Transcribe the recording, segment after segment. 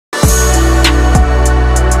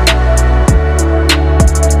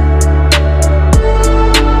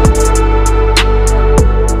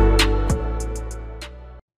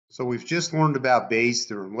we've just learned about Bayes'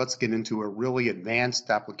 theorem. Let's get into a really advanced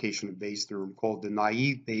application of Bayes' theorem called the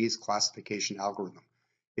naive Bayes classification algorithm.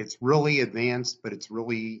 It's really advanced, but it's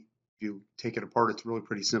really, if you take it apart, it's really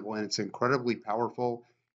pretty simple, and it's incredibly powerful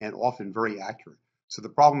and often very accurate. So the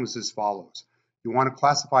problem is as follows. You want to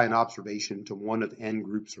classify an observation into one of n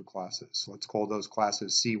groups or classes. So let's call those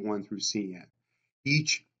classes C1 through Cn.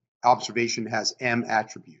 Each observation has m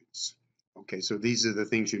attributes. Okay, so these are the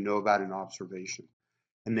things you know about an observation.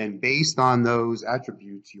 And then based on those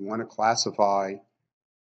attributes, you want to classify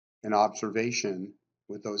an observation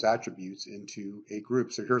with those attributes into a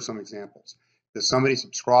group. So here are some examples. Does somebody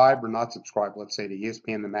subscribe or not subscribe, let's say, to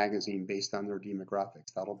ESPN, the magazine, based on their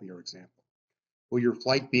demographics? That'll be our example. Will your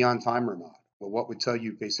flight be on time or not? Well, what would tell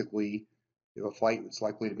you basically if a flight is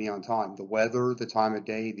likely to be on time? The weather, the time of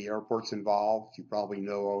day, the airports involved. You probably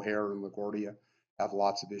know O'Hare and LaGuardia have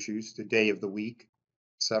lots of issues. The day of the week,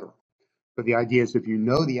 etc. But the idea is if you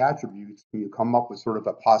know the attributes, you come up with sort of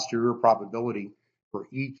a posterior probability for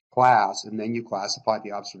each class, and then you classify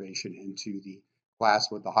the observation into the class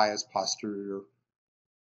with the highest posterior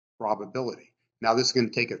probability. Now, this is going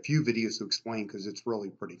to take a few videos to explain because it's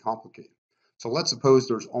really pretty complicated. So let's suppose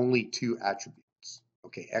there's only two attributes,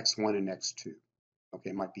 okay, x1 and x2.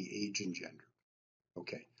 Okay, it might be age and gender.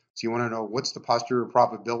 Okay, so you want to know what's the posterior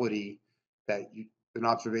probability that an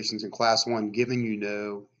observation's in class 1 given you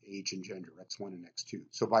know age and gender, x1 and x2.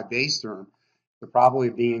 So by Bayes' theorem, the probability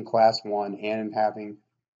of being in class 1 and having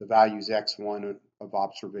the values x1 of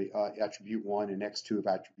attribute 1 and x2 of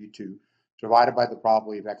attribute 2 divided by the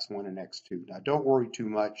probability of x1 and x2. Now don't worry too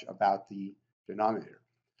much about the denominator.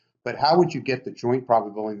 But how would you get the joint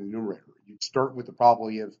probability in the numerator? You'd start with the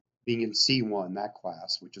probability of being in C1, that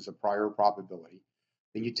class, which is a prior probability.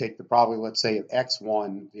 Then you take the probability, let's say, of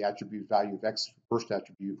x1, the attribute value of x first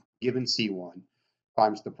attribute, given C1,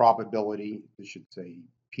 times the probability, this should say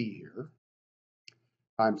P here,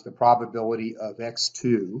 times the probability of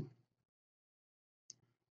x2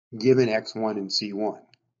 given x1 and C1.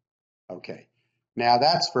 Okay, now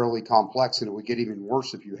that's fairly complex, and it would get even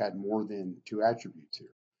worse if you had more than two attributes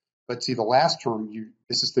here. But see, the last term,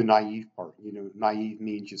 this is the naive part. You know, naive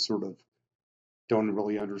means you sort of don't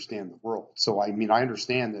really understand the world. So, I mean, I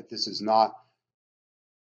understand that this is not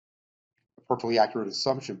a perfectly accurate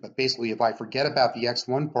assumption, but basically, if I forget about the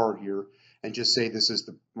x1 part here and just say this is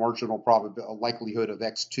the marginal probability, likelihood of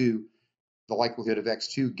x2, the likelihood of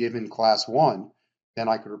x2 given class 1, then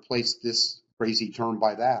I could replace this crazy term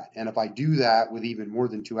by that. And if I do that with even more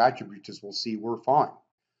than two attributes, as we'll see, we're fine.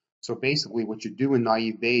 So basically, what you do in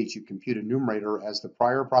naive Bayes, you compute a numerator as the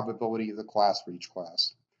prior probability of the class for each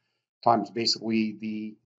class, times basically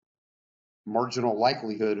the marginal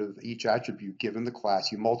likelihood of each attribute given the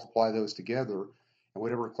class. You multiply those together, and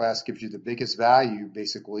whatever class gives you the biggest value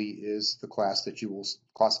basically is the class that you will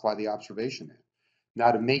classify the observation in.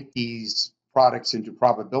 Now, to make these products into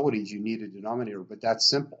probabilities, you need a denominator, but that's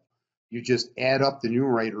simple. You just add up the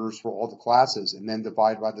numerators for all the classes and then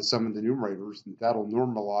divide by the sum of the numerators, and that'll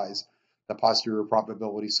normalize the posterior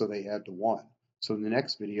probability so they add to 1. So in the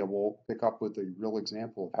next video, we'll pick up with a real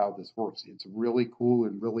example of how this works. It's really cool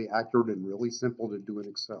and really accurate and really simple to do in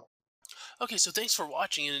Excel. Okay, so thanks for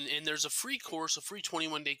watching, and there's a free course, a free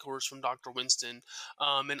 21-day course from Dr. Winston,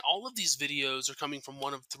 and all of these videos are coming from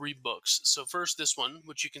one of 3 books. So first, this one,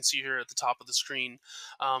 which you can see here at the top of the screen,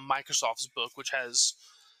 Microsoft's book, which has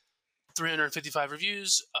 355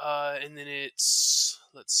 reviews, and then it's,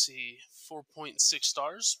 let's see, 4.6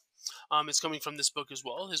 stars. It's coming from this book as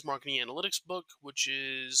well, his marketing analytics book, which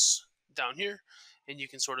is down here, and you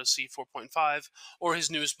can sort of see 4.5, or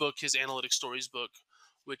his newest book, his analytic stories book,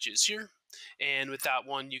 which is here. And with that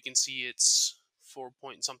one, you can see it's 4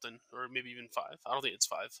 point something, or maybe even 5. I don't think it's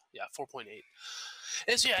 5. Yeah, 4.8.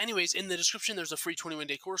 And so, yeah, anyways, in the description, there's a free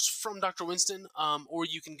 21-day course from Dr. Winston, or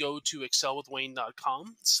you can go to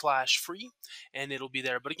excelwithwayne.com/free, and it'll be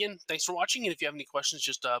there. But again, thanks for watching, and if you have any questions,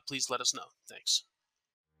 just please let us know. Thanks.